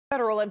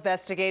Federal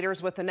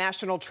investigators with the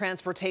National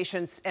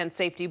Transportation and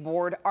Safety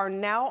Board are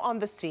now on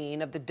the scene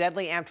of the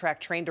deadly Amtrak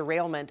train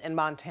derailment in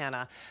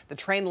Montana. The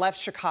train left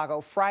Chicago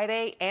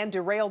Friday and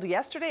derailed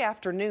yesterday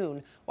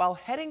afternoon while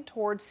heading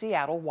towards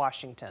Seattle,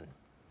 Washington.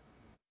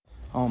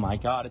 Oh my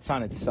God, it's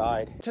on its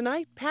side.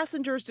 Tonight,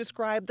 passengers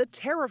describe the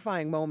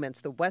terrifying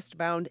moments the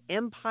westbound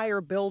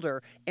Empire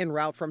Builder en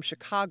route from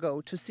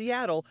Chicago to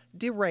Seattle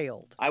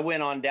derailed. I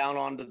went on down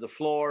onto the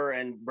floor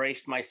and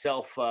braced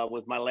myself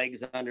with my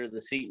legs under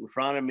the seat in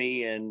front of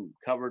me and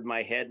covered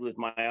my head with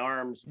my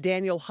arms.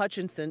 Daniel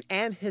Hutchinson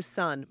and his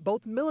son,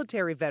 both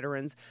military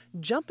veterans,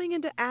 jumping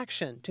into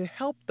action to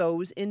help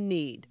those in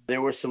need.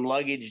 There was some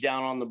luggage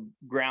down on the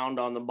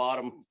ground on the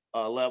bottom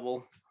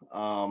level.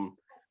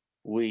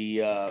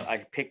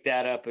 I picked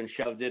that up and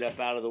shoved it up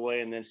out of the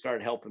way and then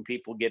started helping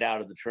people get out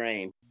of the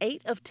train.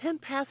 8 of 10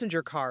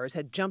 passenger cars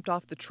had jumped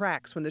off the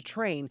tracks when the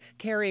train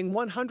carrying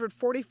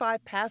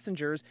 145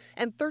 passengers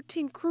and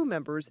 13 crew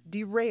members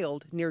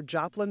derailed near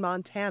Joplin,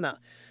 Montana.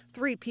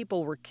 3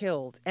 people were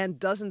killed and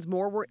dozens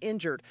more were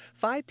injured.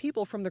 5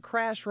 people from the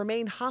crash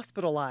remain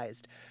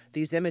hospitalized.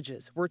 These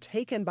images were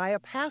taken by a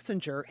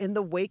passenger in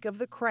the wake of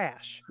the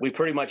crash. We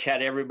pretty much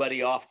had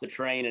everybody off the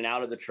train and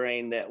out of the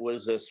train that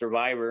was a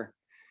survivor.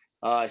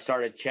 I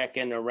started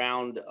checking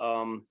around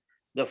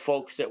the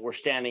folks that were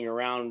standing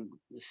around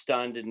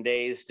stunned and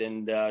dazed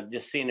and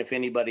just seeing if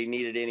anybody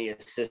needed any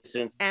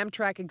assistance.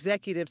 Amtrak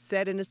executives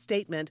said in a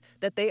statement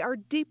that they are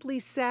deeply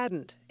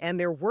saddened and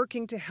they're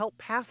working to help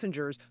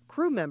passengers,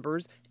 crew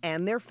members,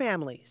 and their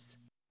families.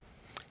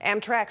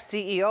 Amtrak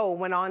CEO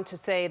went on to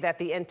say that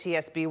the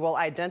NTSB will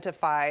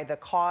identify the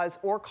cause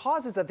or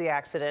causes of the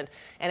accident,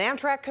 and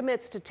Amtrak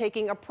commits to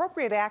taking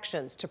appropriate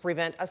actions to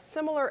prevent a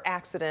similar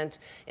accident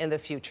in the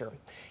future.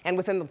 And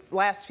within the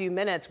last few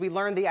minutes, we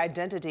learned the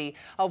identity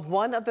of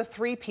one of the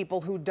 3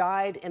 people who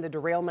died in the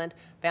derailment,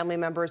 family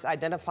members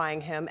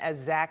identifying him as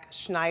Zach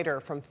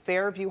Schneider from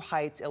Fairview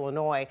Heights,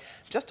 Illinois,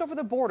 just over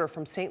the border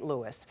from St.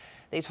 Louis.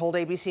 They told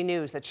ABC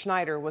News that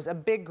Schneider was a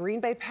big Green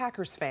Bay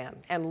Packers fan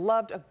and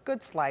loved a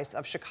good slice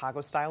of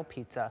Chicago-style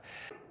pizza.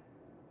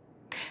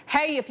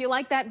 Hey, if you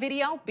like that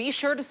video, be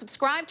sure to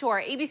subscribe to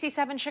our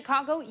ABC7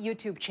 Chicago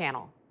YouTube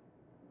channel.